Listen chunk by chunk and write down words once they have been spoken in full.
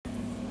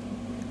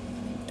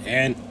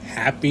and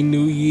Happy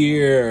New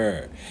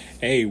Year.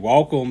 Hey,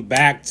 welcome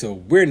back to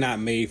We're Not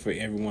Made for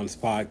Everyone's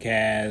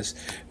podcast.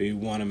 We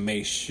want to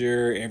make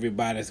sure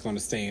everybody's going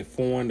to stay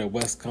informed of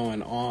what's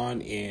going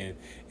on in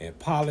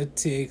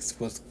politics,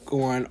 what's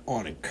going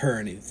on in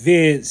current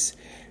events,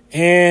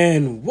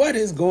 and what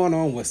is going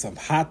on with some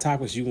hot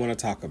topics you want to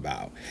talk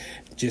about.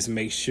 Just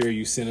make sure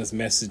you send us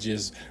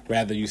messages,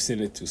 rather you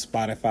send it to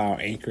Spotify or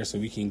Anchor so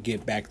we can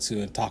get back to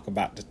and talk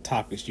about the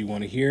topics you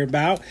want to hear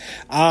about.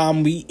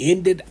 We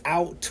ended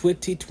out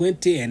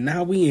 2020 and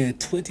now we in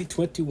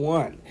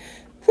 2021.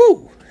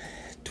 Whew,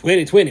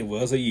 2020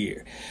 was a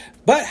year.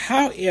 But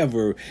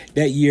however,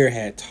 that year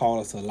had taught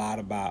us a lot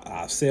about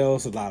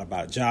ourselves, a lot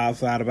about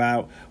jobs, a lot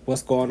about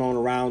what's going on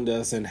around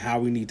us and how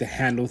we need to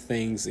handle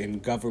things in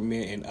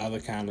government and other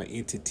kind of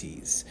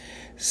entities.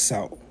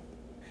 So,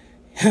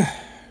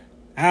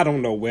 I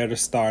don't know where to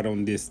start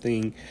on this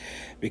thing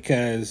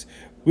because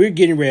we're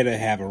getting ready to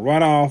have a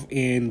runoff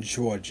in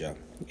Georgia.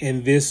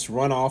 And this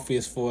runoff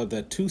is for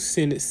the 2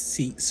 Senate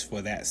seats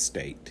for that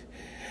state.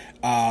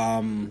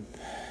 I'm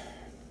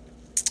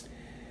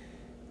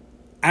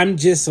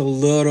just a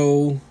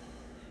little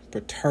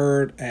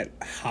perturbed at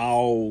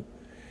how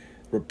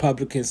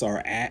Republicans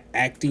are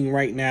acting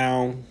right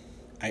now.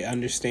 I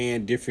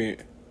understand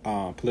different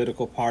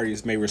political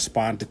parties may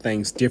respond to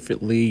things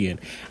differently and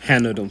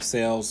handle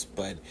themselves,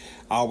 but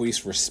I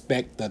always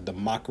respect the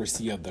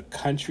democracy of the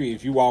country.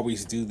 If you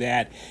always do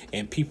that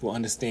and people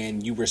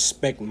understand you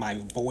respect my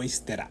voice,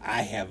 that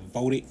I have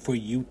voted for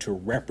you to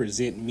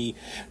represent me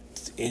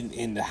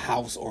in the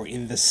House or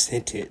in the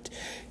Senate,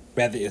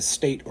 whether it's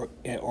state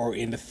or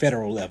in the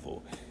federal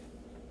level,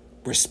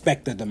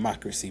 respect the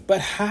democracy. But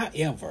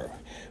however,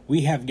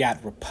 we have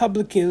got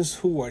Republicans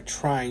who are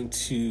trying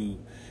to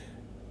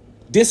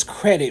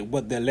discredit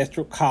what the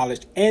Electoral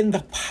College and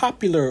the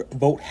popular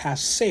vote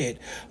has said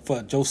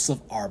for Joseph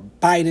R.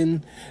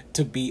 Biden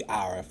to be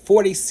our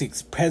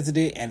 46th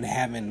president and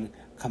having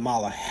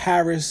Kamala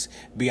Harris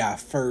be our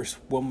first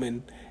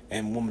woman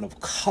and woman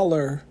of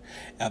color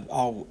of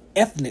all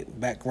ethnic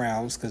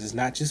backgrounds, because it's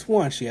not just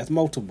one, she has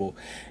multiple,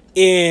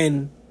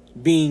 in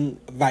being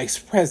vice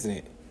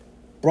president.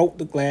 Broke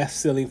the glass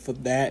ceiling for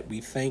that.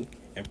 We thank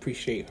and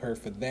appreciate her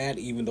for that,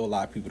 even though a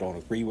lot of people don't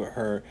agree with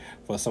her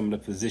for some of the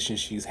positions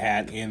she's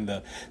had in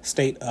the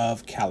state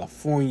of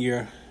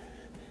California.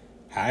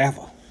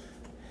 However,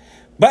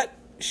 but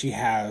she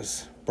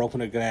has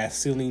broken the glass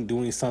ceiling,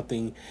 doing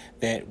something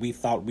that we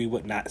thought we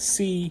would not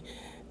see,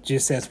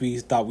 just as we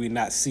thought we'd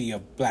not see a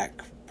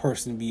black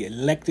person be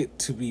elected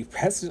to be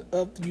president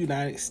of the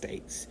United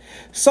States.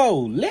 So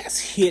let's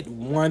hit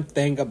one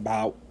thing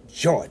about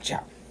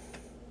Georgia.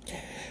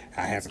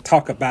 I have to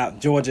talk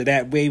about Georgia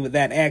that way with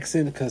that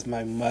accent because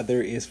my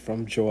mother is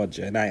from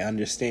Georgia and I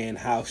understand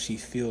how she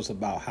feels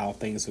about how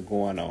things are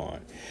going on.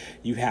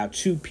 You have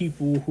 2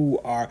 people who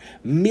are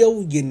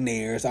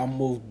millionaires,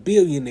 almost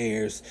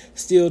billionaires,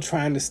 still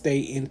trying to stay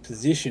in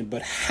position,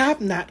 but have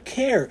not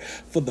cared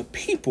for the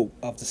people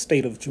of the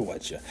state of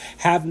Georgia,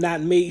 have not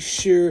made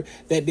sure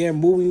that they're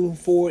moving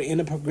forward in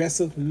a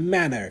progressive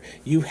manner.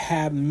 You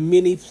have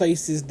many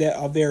places that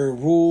are very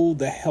rural.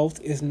 The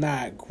health is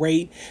not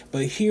great,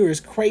 but here is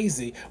crazy.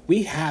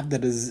 We have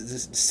the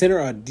Center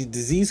of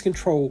Disease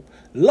Control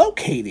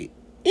located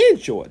in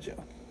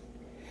Georgia,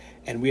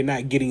 and we're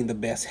not getting the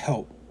best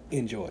help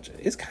in Georgia.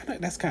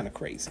 That's kind of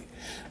crazy,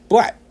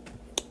 but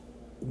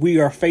we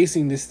are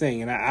facing this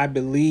thing, and I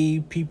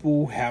believe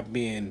people have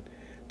been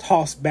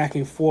tossed back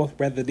and forth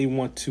whether they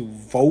want to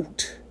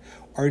vote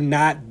or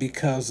not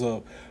because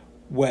of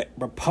what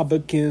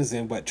Republicans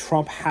and what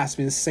Trump has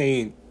been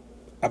saying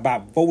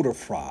about voter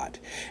fraud.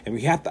 And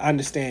we have to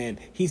understand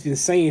he's been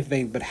saying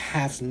things but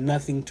has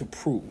nothing to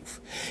prove.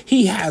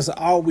 He has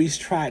always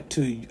tried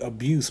to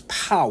abuse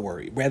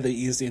power, whether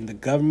it's in the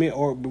government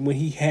or when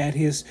he had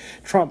his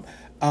Trump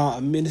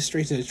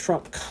administration, the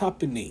Trump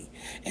company.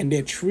 And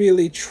they're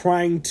really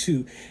trying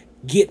to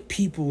get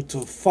people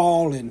to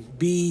fall and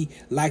be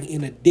like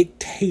in a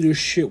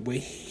dictatorship where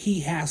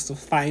he has the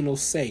final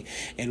say.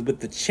 And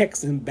with the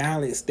checks and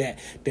balance that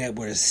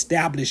were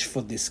established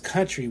for this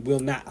country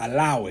will not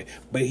allow it.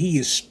 But he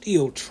is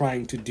still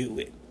trying to do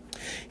it.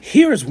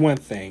 Here's one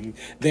thing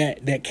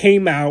that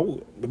came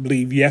out, I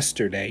believe,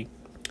 yesterday.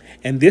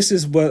 And this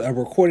is what a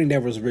recording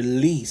that was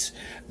released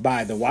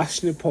by the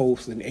Washington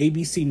Post and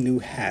ABC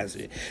News has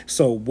it.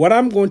 So what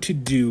I'm going to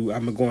do,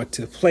 I'm going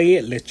to play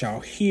it, let y'all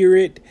hear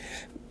it,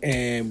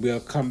 and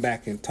we'll come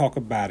back and talk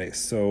about it.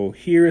 So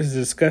here is the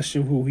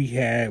discussion who he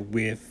had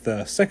with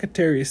the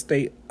Secretary of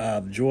State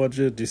of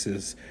Georgia. This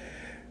is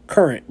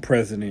current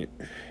President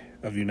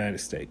of the United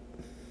States.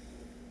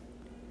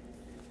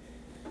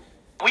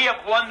 We have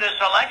won this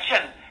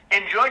election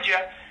in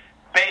Georgia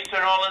based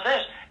on all of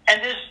this. And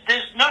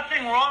there's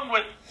nothing wrong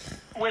with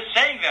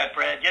saying that,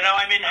 Brad. You know,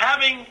 I mean,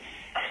 having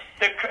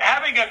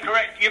a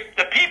correct...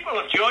 the people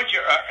of Georgia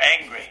are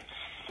angry.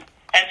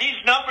 And these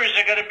numbers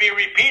are going to be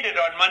repeated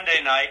on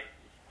Monday night,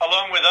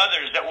 along with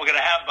others that we're going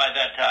to have by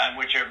that time,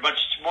 which are much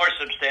more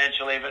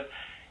substantial even.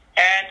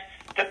 And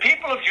the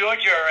people of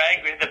Georgia are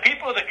angry. The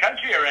people of the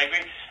country are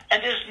angry.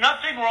 And there's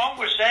nothing wrong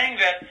with saying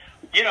that,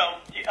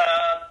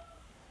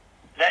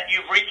 that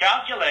you've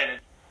recalculated.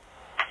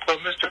 Well,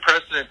 Mr.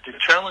 President, the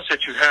challenge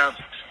that you have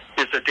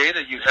is the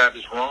data you have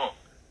is wrong.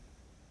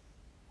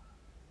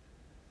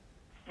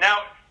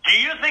 Now, do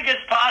you think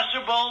it's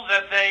possible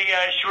that they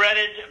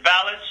shredded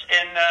ballots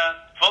in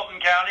Fulton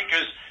County?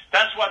 Because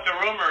that's what the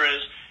rumor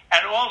is.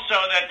 And also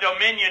that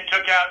Dominion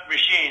took out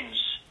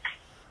machines.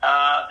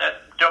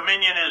 That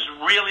Dominion is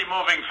really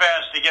moving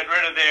fast to get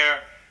rid of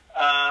their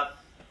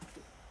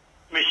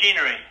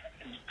machinery.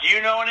 Do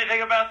you know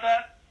anything about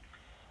that?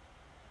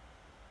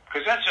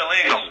 Because that's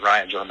illegal. No,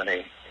 Ryan,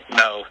 Germany.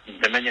 No,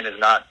 Dominion has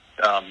not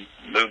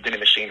moved any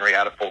machinery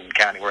out of Fulton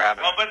County. We're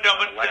having. Well, but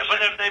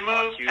have they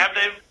moved?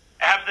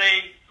 Have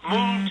they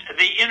moved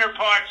the inner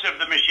parts of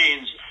the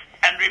machines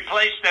and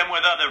replaced them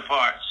with other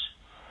parts?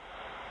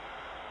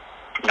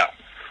 No.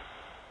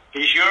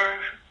 You sure,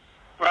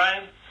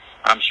 Ryan?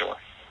 I'm sure.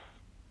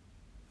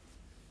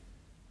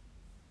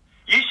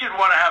 You should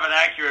want to have an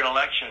accurate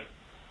election.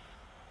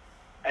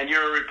 And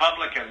you're a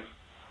Republican.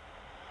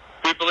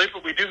 We believe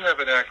that we do have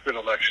an accurate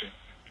election.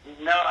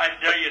 No,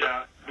 you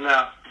don't.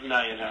 No,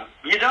 you don't.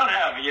 You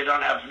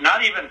don't have.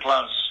 Not even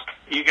close.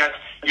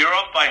 You're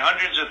up by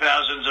hundreds of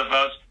thousands of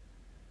votes.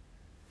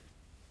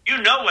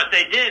 You know what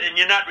they did, and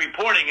you're not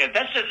reporting it.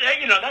 That's a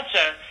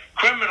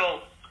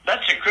criminal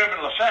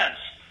offense.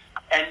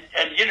 And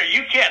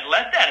you can't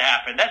let that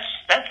happen.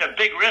 That's a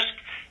big risk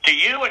to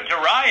you and to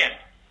Ryan,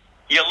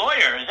 your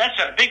lawyer. That's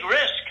a big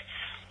risk.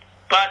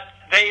 But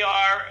they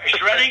are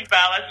shredding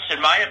ballots,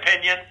 in my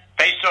opinion,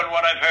 based on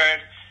what I've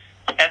heard,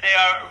 and they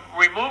are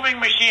removing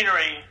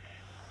machinery,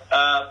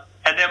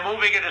 and they're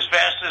moving it as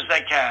fast as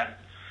they can,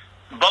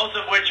 both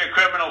of which are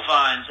criminal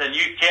fines, and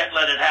you can't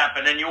let it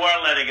happen, and you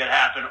are letting it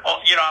happen.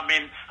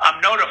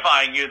 I'm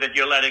notifying you that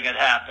you're letting it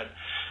happen.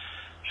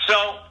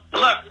 So,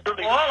 look,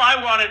 all I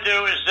want to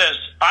do is this.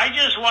 I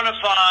just want to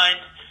find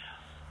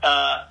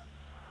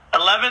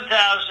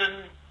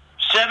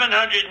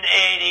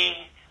 11,780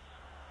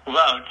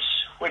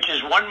 votes, which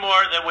is one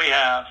more than we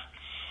have,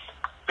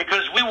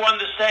 because we won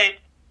the state.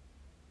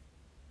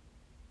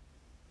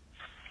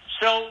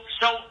 So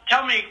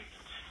tell me,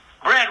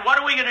 Brad, what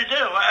are we going to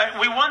do?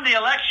 We won the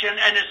election,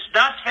 and it's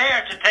not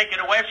fair to take it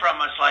away from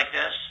us like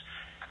this.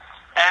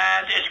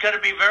 And it's going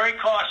to be very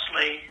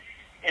costly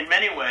in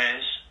many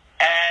ways.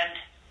 And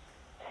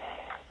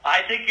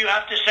I think you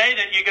have to say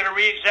that you're going to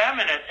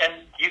re-examine it, and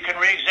you can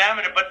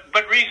re-examine it,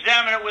 but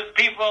re-examine it with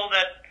people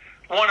that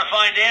want to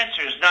find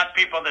answers, not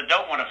people that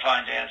don't want to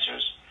find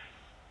answers.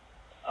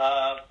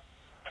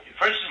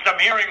 For instance, I'm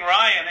hearing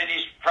Ryan, and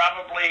he's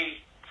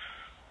probably,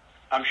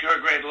 I'm sure, a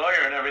great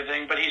lawyer and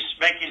everything, but he's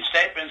making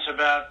statements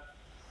about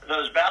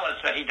those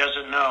ballots that he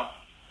doesn't know.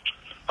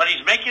 But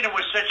he's making them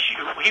with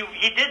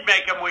he did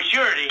make them with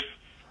surety,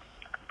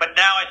 but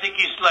now I think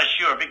he's less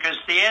sure, because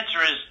the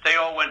answer is they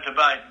all went to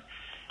Biden.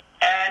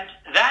 And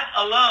that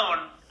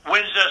alone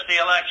wins us the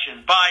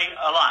election by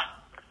a lot.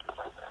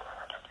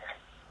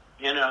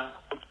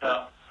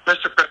 So.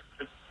 Mr.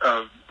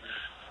 President,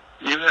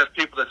 you have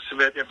people that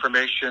submit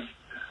information,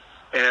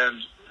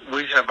 and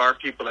we have our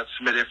people that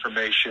submit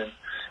information,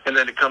 and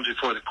then it comes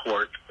before the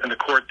court, and the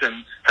court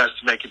then has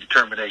to make a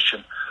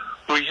determination.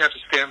 We have to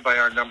stand by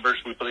our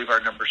numbers. We believe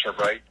our numbers are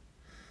right.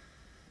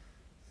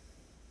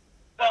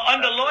 Well,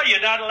 under law,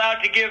 you're not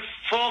allowed to give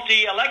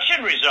faulty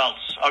election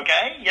results,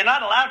 okay? You're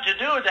not allowed to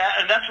do that,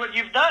 and that's what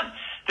you've done.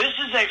 This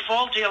is a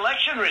faulty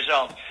election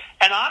result.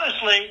 And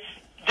honestly,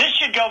 this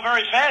should go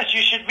very fast.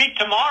 You should meet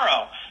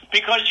tomorrow,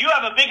 because you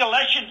have a big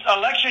election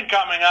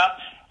coming up,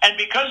 and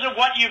because of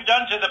what you've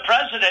done to the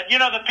president,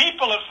 the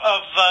people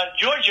of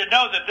Georgia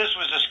know that this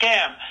was a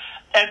scam.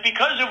 And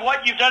because of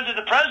what you've done to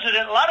the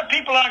president, a lot of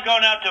people aren't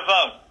going out to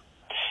vote.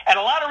 And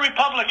a lot of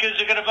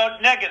Republicans are going to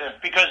vote negative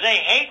because they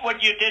hate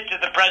what you did to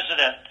the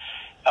president.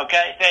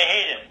 Okay? They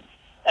hate it.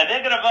 And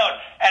they're going to vote.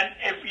 And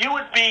if you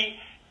would be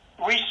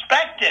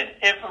respected,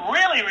 if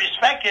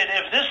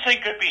this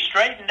thing could be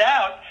straightened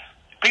out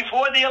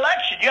before the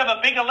election. You have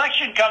a big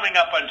election coming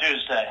up on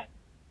Tuesday.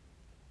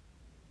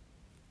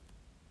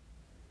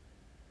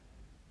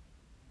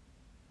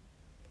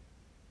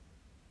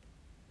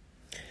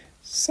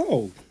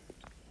 So,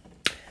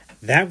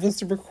 that was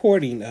the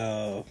recording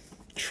of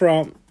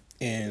Trump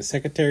and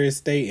Secretary of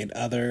State and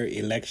other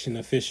election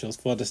officials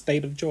for the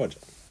state of Georgia.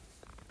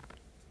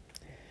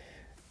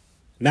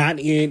 Not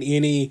in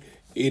any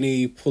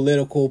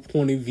political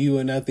point of view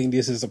or nothing.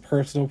 This is a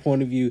personal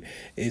point of view.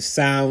 It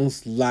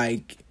sounds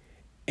like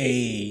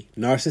a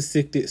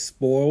narcissistic,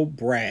 spoiled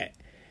brat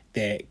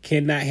that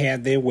cannot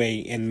have their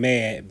way and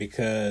mad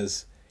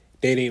because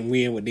they didn't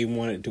win what they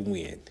wanted to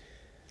win.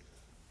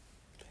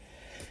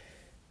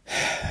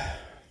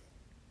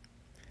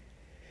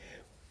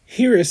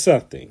 Here is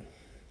something.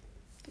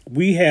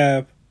 We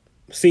have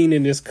seen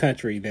in this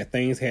country that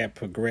things have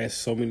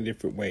progressed so many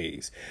different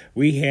ways.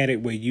 We had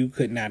it where you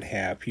could not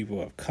have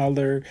people of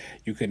color,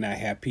 you could not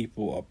have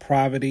people of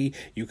poverty,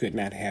 you could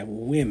not have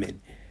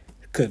women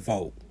could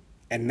vote.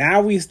 And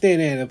now we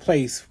stand in a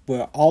place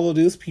where all of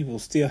those people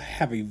still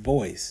have a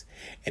voice,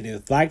 and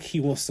it's like he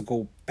wants to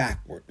go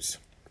backwards.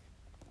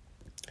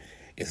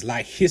 It's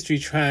like history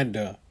trying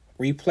to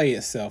replay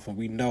itself, and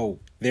we know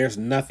there's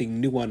nothing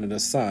new under the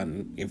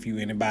sun. If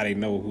anybody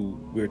know who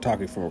we're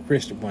talking from a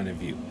Christian point of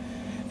view,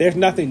 there's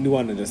nothing new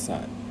under the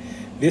sun.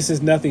 This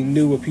is nothing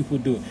new what people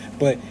do.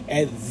 But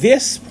at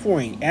this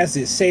point, as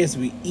it says,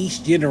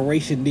 each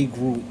generation they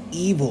grew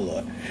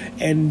eviler.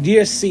 And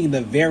you're seeing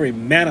the very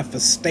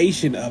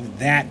manifestation of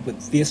that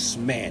with this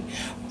man.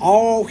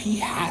 All he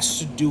has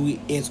to do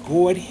is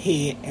go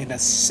ahead and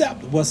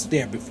accept what's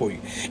there before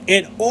you.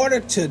 In order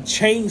to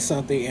change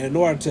something and in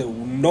order to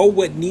know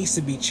what needs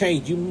to be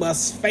changed, you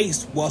must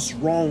face what's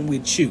wrong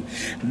with you.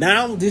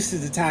 Now, this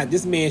is the time.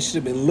 This man should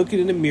have been looking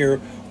in the mirror.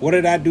 What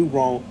did I do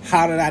wrong?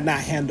 How did I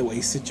not handle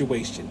a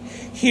situation?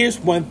 Here's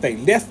one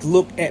thing. Let's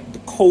look at the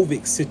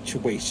COVID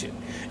situation.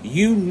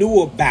 You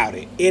knew about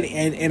it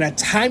in a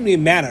timely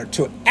manner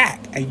to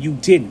act, and you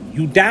didn't.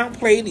 You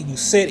downplayed it. You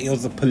said it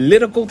was a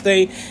political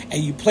thing,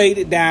 and you played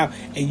it down,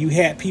 and you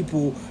had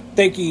people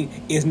thinking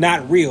it's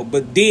not real.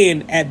 But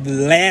then at the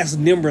last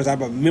numbers, I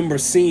remember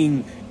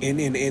seeing in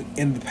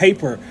the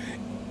paper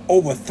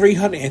over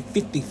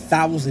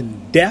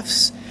 350,000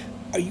 deaths.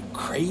 Are you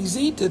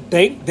crazy to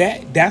think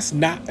that that's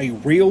not a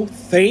real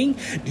thing?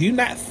 Do you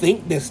not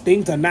think that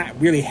things are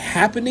not really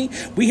happening?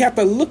 We have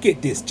to look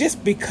at this.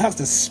 Just because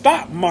the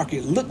stock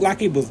market looked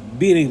like it was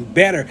getting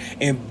better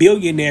and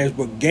billionaires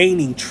were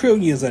gaining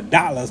trillions of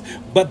dollars,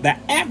 but the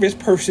average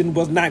person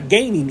was not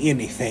gaining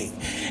anything.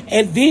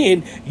 And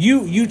then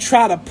you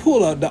try to pull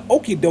the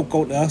okie doke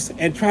on us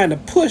and trying to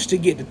push to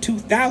get to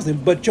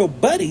 2,000, but your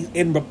buddies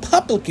in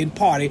Republican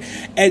Party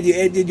and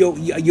your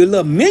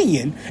little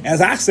minion, as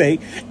I say,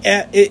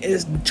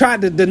 is trying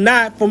to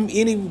deny from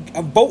any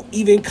vote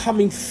even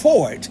coming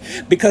forward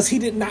because he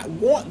did not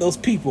want those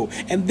people.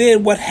 And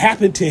then what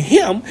happened to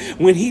him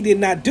when he did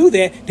not do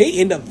that? They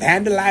end up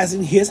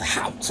vandalizing his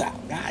house.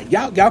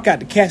 Y'all got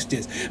to catch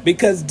this,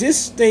 because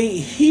this thing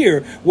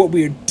here, what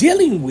we're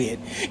dealing with,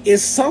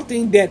 is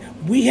something that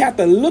we have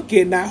to look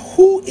at now.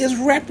 Who is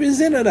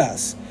representing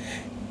us?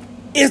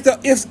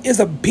 Is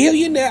a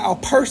billionaire a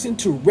person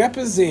to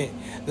represent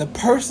the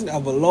person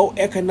of a low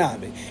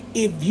economic?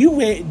 If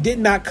you did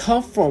not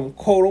come from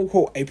quote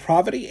unquote a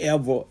poverty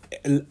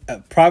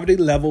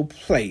level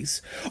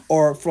place,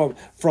 or from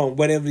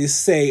whatever you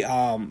say,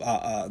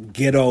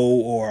 ghetto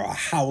or a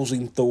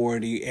housing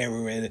authority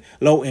area,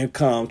 low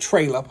income,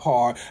 trailer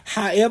park,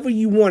 however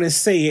you want to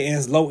say it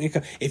as low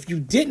income. If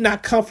you did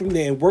not come from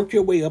there and work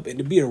your way up and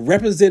to be a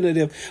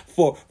representative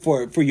for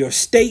your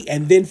state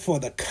and then for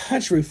the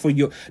country, for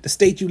the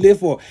state you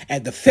live for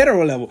at the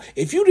federal level,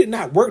 if you did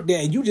not work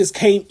there and you just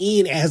came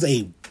in as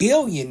a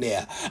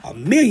billionaire, a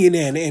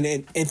millionaire,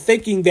 and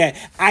thinking that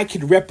I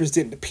can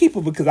represent the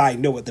people because I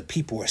know what the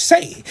people are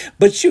saying,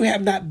 but you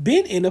have not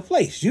been in a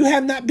place. You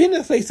have not been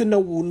in a place to know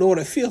what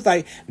it feels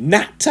like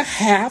not to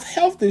have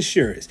health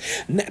insurance,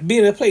 not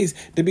being in a place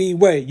to be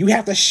where you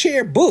have to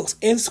share books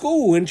in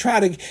school and try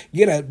to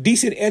get a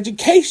decent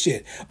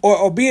education,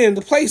 or being in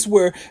the place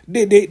where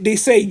they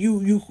say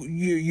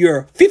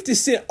you're 50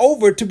 cents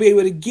over to be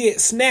able to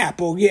get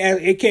SNAP or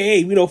get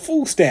AKA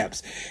food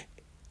stamps.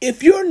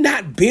 If you're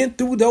not been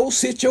through those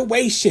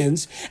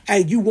situations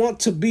and you want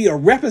to be a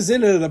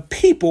representative of the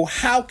people,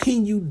 how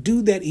can you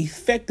do that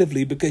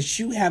effectively? Because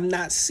you have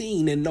not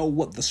seen and know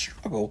what the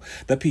struggle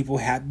the people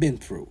have been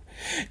through.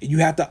 You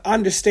have to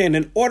understand,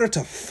 in order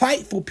to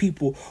fight for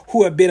people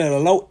who have been in a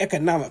low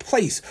economic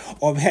place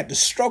or have had to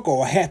struggle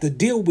or had to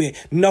deal with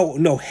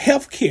no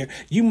health care,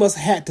 you must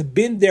have to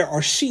been there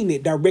or seen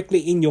it directly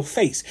in your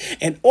face.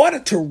 In order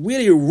to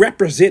really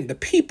represent the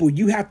people,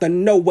 you have to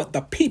know what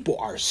the people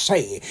are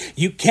saying.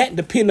 You can't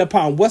depend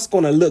upon what's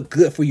going to look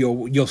good for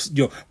your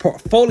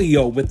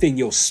portfolio within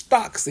your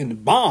stocks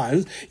and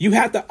bonds. You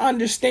have to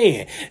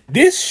understand,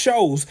 this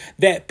shows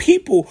that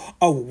people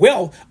of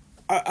wealth,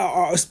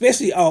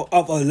 especially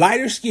of a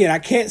lighter skin. I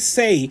can't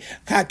say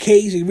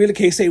Caucasian, really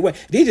can't say what.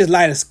 They just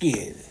lighter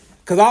skin.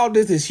 Because all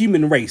this is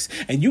human race.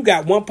 And you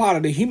got one part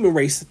of the human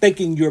race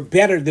thinking you're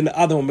better than the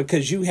other one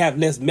because you have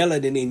less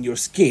melanin in your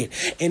skin.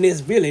 And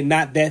it's really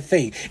not that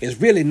thing. It's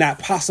really not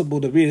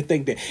possible to really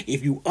think that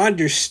if you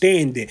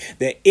understand it,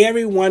 that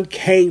everyone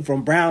came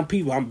from brown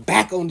people. I'm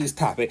back on this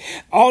topic.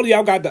 All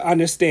y'all got to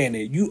understand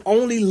it. You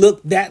only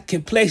look that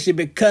complexion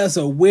because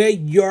of where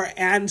your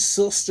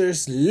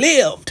ancestors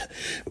lived.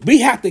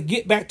 We have to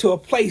get back to a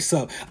place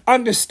of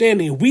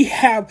understanding we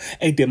have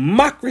a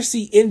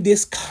democracy in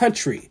this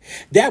country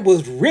that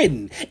was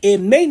written. It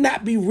may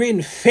not be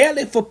written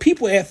fairly for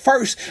people at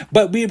first,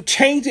 but we've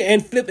changed it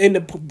and flipped, and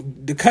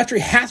the country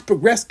has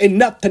progressed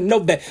enough to know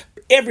that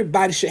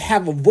everybody should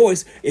have a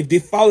voice if they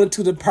fall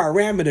into the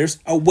parameters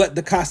of what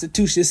the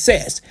Constitution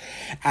says.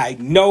 I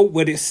know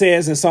what it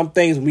says in some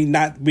things. We're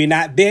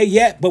not there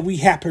yet, but we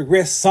have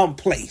progressed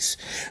someplace.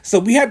 So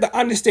we have to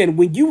understand,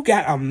 when you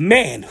got a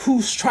man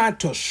who's trying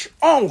to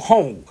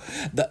stronghold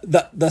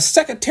the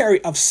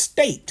Secretary of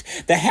State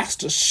that has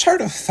to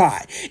certify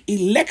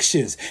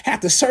elections,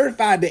 have to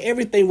certify that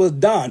everything was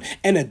done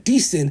in a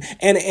decent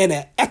and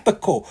an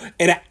ethical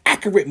and an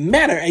accurate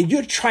manner, and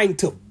you're trying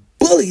to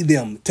bully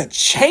them to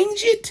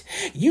change it,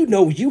 you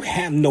know you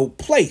have no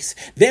place.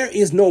 There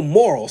is no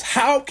morals.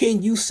 How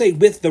can you say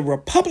with the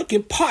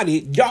Republican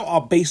Party, y'all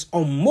are based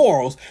on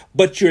morals,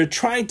 but you're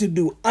trying to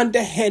do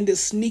underhanded,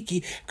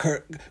 sneaky,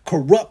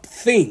 corrupt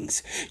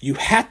things? You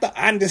have to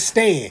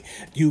understand,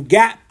 you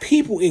got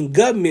people in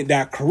government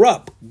that are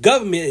corrupt.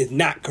 Government is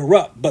not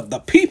corrupt, but the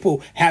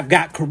people have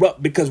got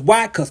corrupt. Because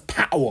why? Because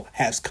power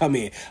has come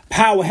in.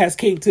 Power has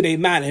came to their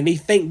mind, and they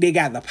think they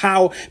got the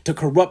power to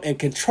corrupt and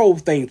control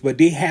things, but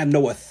they have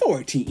no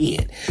authority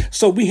in.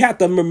 So we have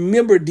to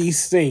remember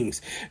these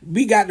things.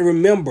 We got to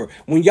remember,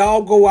 when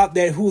y'all go out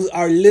there who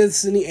are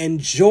listening in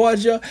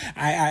Georgia,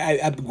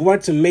 I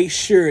want to make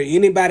sure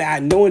anybody I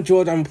know in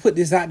Georgia, I'm going to put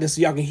this out there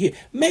so y'all can hear.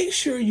 Make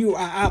sure you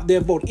are out there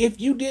voting. If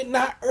you did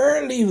not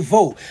early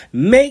vote,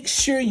 make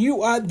sure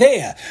you are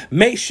there.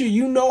 Make sure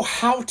you know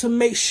how to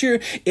make sure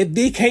if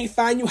they can't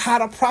find you how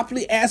to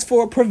properly ask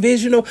for a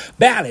provisional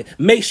ballot.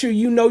 Make sure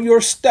you know your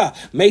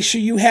stuff. Make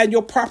sure you have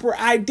your proper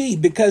ID,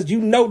 because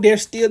you know there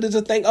still is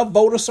a thing of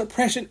voter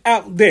suppression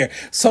out there.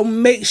 So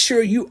make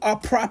sure you are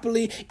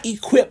properly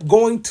equipped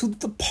going to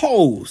the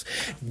polls.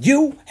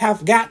 You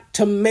have got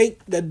to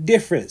make the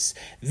difference.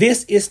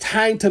 This is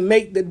time to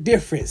make the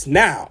difference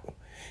now.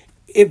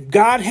 If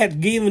God had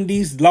given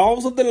these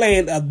laws of the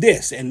land of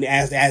this, and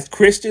as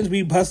Christians,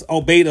 we must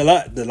obey the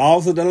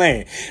laws of the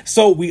land.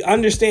 So we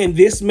understand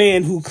this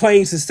man who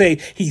claims to say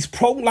he's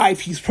pro-life,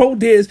 he's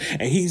pro-this,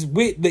 and he's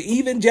with the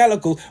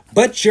evangelicals,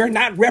 but you're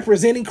not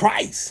representing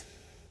Christ.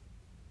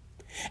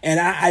 And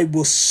I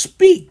will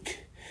speak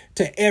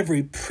to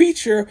every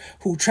preacher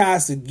who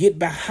tries to get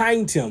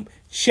behind him.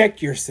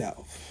 Check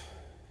yourself.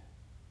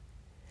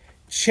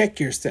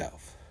 Check yourself.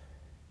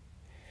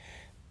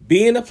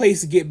 Be in a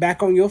place to get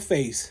back on your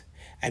face,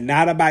 and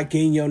not about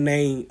getting your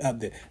name up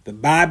there. The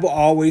Bible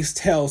always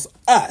tells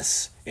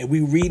us, and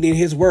we read in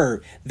his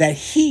word, that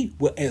he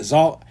will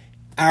exalt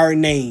our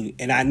name,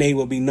 and our name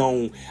will be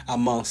known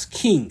amongst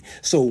kings.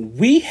 So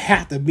we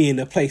have to be in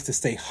a place to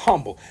stay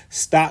humble.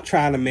 Stop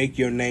trying to make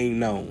your name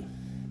known.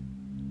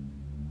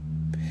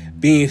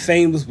 Being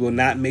famous will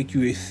not make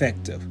you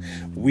effective.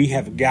 We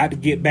have got to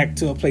get back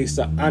to a place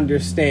of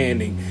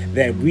understanding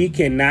that we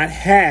cannot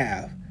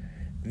have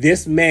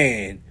this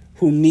man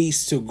who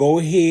needs to go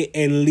ahead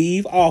and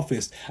leave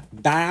office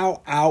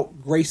bow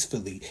out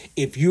gracefully.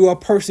 If you're a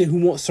person who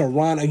wants to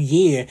run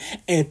again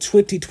in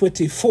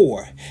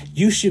 2024,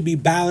 you should be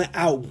bowing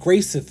out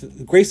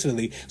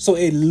gracefully, so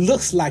it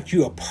looks like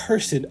you're a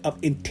person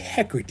of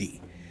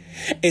integrity.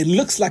 It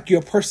looks like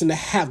you're a person that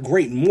have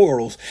great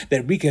morals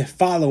that we can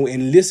follow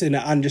and listen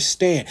and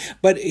understand.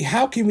 But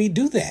how can we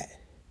do that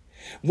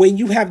when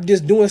you have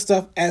just doing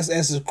stuff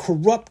as a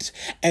corrupt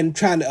and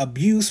trying to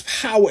abuse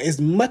power as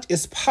much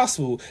as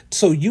possible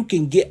so you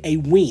can get a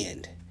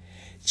win?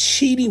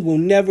 Cheating will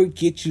never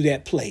get you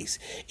that place.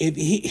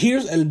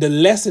 Here's the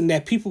lesson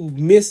that people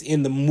miss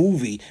in the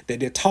movie that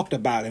they talked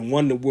about in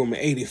Wonder Woman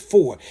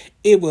 84.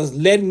 It was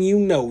letting you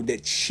know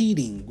that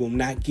cheating will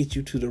not get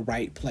you to the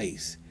right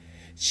place.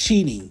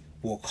 Cheating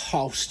will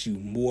cost you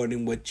more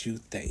than what you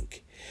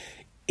think.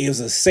 It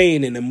was a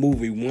saying in the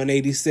movie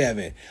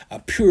 187, a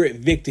pyrrhic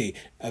victory,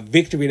 a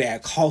victory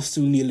that costs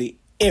you nearly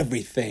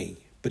everything,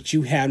 but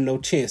you have no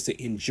chance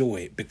to enjoy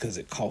it because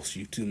it costs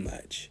you too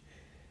much.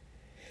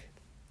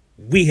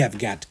 We have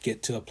got to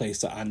get to a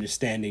place of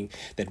understanding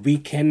that we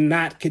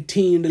cannot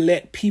continue to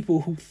let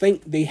people who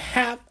think they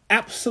have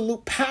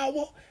absolute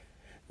power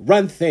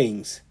run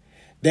things.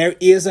 There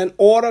is an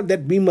order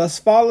that we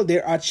must follow.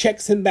 There are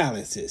checks and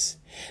balances.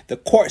 The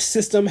court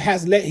system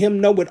has let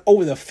him know with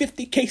over the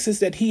 50 cases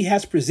that he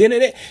has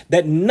presented it,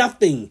 that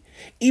nothing,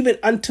 even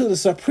until the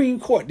Supreme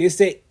Court, they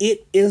said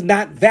it is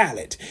not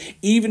valid.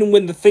 Even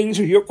when the things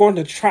you're going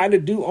to try to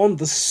do on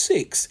the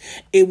 6th,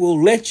 it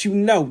will let you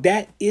know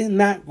that is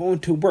not going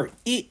to work.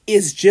 It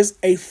is just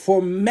a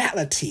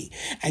formality,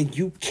 and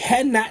you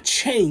cannot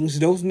change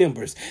those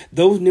numbers.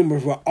 Those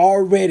numbers were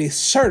already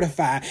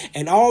certified,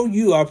 and all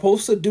you are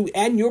supposed to do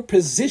and your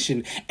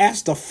position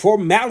as the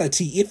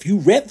formality, if you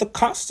read the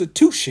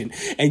Constitution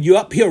and you're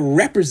up here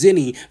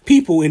representing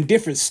people in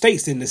different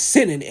states in the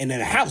Senate and in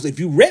the House, if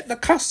you read the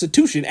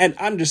Constitution and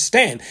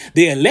understand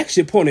the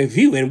election point of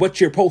view and what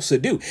you're supposed to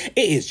do,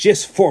 it is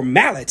just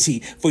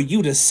formality for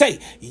you to say,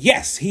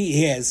 yes,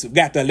 he has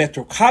got the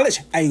Electoral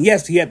College, and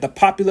yes, he had the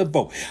popular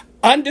vote.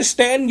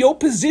 Understand your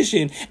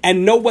position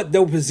and know what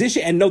the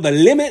position and know the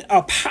limit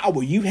of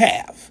power you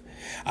have.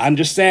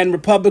 Understand,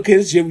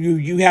 Republicans,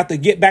 you have to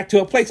get back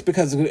to a place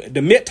because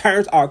the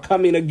midterms are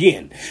coming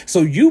again.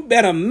 So you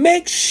better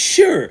make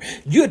sure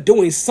you're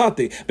doing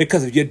something,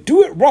 because if you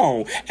do it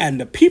wrong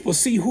and the people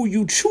see who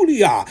you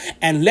truly are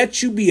and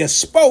let you be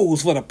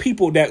exposed for the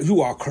people that who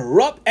are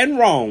corrupt and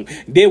wrong,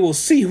 they will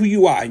see who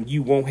you are and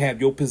you won't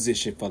have your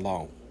position for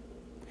long.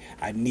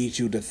 I need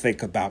you to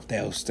think about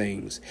those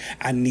things.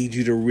 I need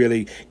you to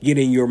really get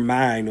in your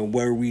mind on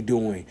what are we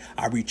doing?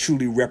 Are we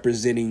truly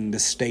representing the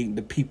state,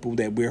 the people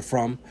that we're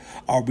from?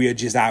 Or we are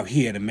just out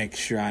here to make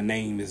sure our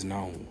name is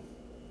known?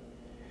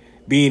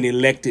 Being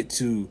elected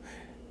to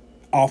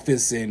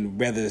office, in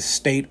whether it's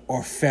state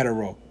or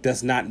federal,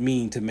 does not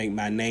mean to make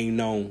my name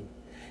known.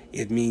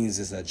 It means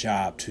it's a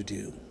job to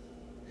do.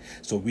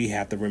 So we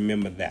have to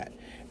remember that.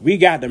 We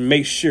got to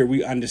make sure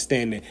we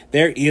understand that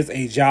there is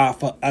a job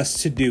for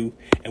us to do,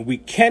 and we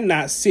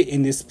cannot sit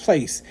in this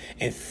place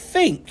and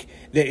think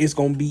that it's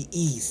going to be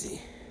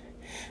easy.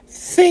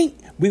 Think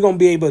we're going to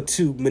be able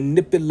to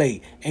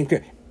manipulate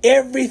and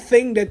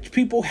everything that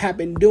people have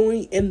been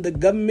doing in the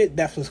government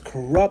that was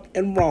corrupt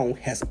and wrong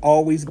has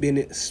always been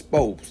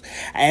exposed.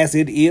 As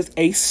it is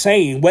a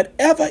saying,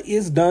 whatever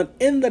is done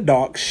in the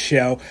dark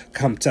shall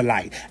come to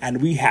light. And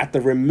we have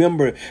to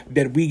remember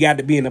that we got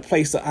to be in a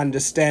place of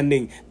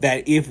understanding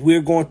that if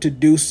we're going to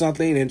do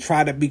something and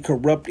try to be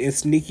corrupt and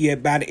sneaky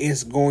about it,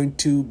 it's going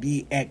to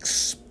be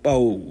exposed.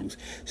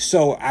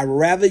 So I'd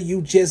rather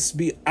you just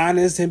be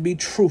honest and be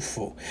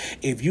truthful.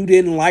 If you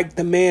didn't like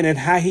the man and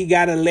how he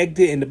got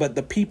elected, but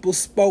the people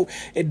spoke,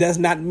 it does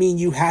not mean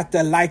you have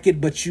to like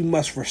it, but you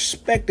must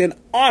respect and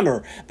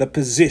honor the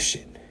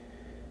position.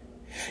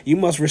 You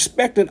must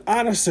respect and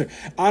honor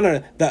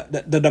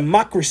the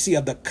democracy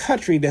of the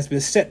country that's been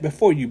set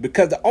before you,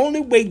 because the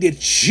only way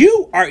that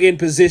you are in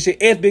position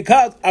is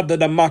because of the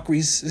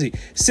democracy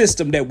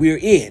system that we're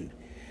in.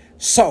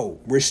 So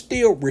we're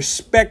still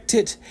respect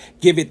it,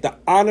 give it the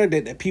honor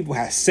that the people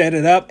have set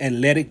it up, and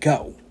let it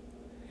go.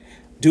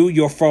 Do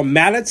your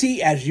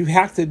formality as you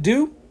have to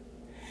do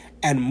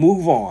and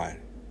move on,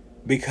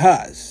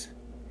 because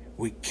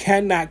we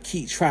cannot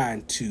keep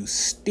trying to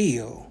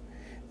steal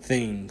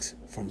things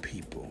from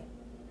people.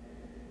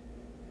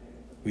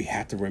 We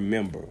have to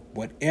remember,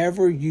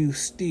 whatever you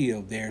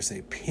steal, there's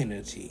a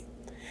penalty.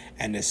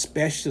 And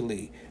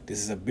especially, this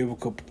is a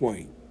biblical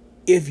point,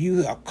 if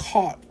you are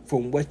caught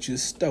from what you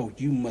stole,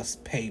 you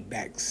must pay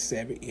back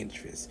 7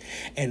 interest.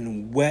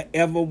 And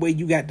whatever way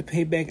you got to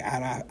pay back,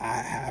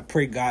 I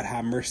pray God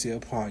have mercy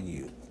upon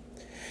you.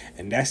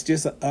 And that's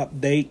just an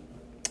update.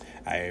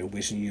 I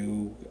wishing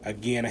you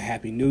again a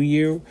happy new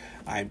year.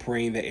 I'm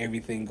praying that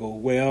everything go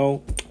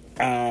well.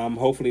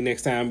 Hopefully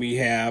next time we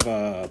have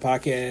a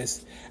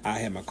podcast, I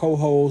have my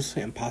co-host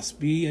and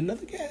possibly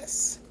another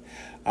guest.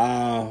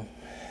 Mr.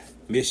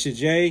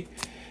 J,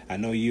 I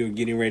know you're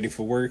getting ready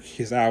for work.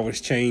 His hours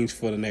changed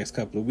for the next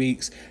couple of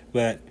weeks,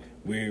 but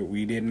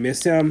we didn't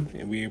miss him,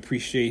 and we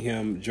appreciate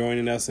him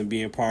joining us and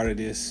being part of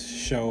this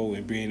show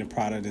and being a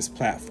part of this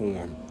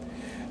platform.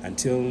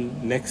 Until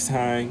next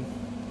time,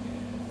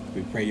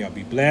 we pray y'all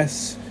be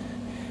blessed.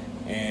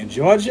 And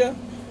Georgia,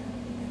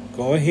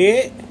 go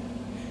ahead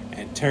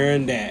and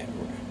turn that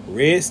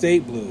red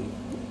state blue,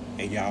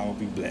 and y'all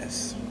be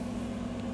blessed.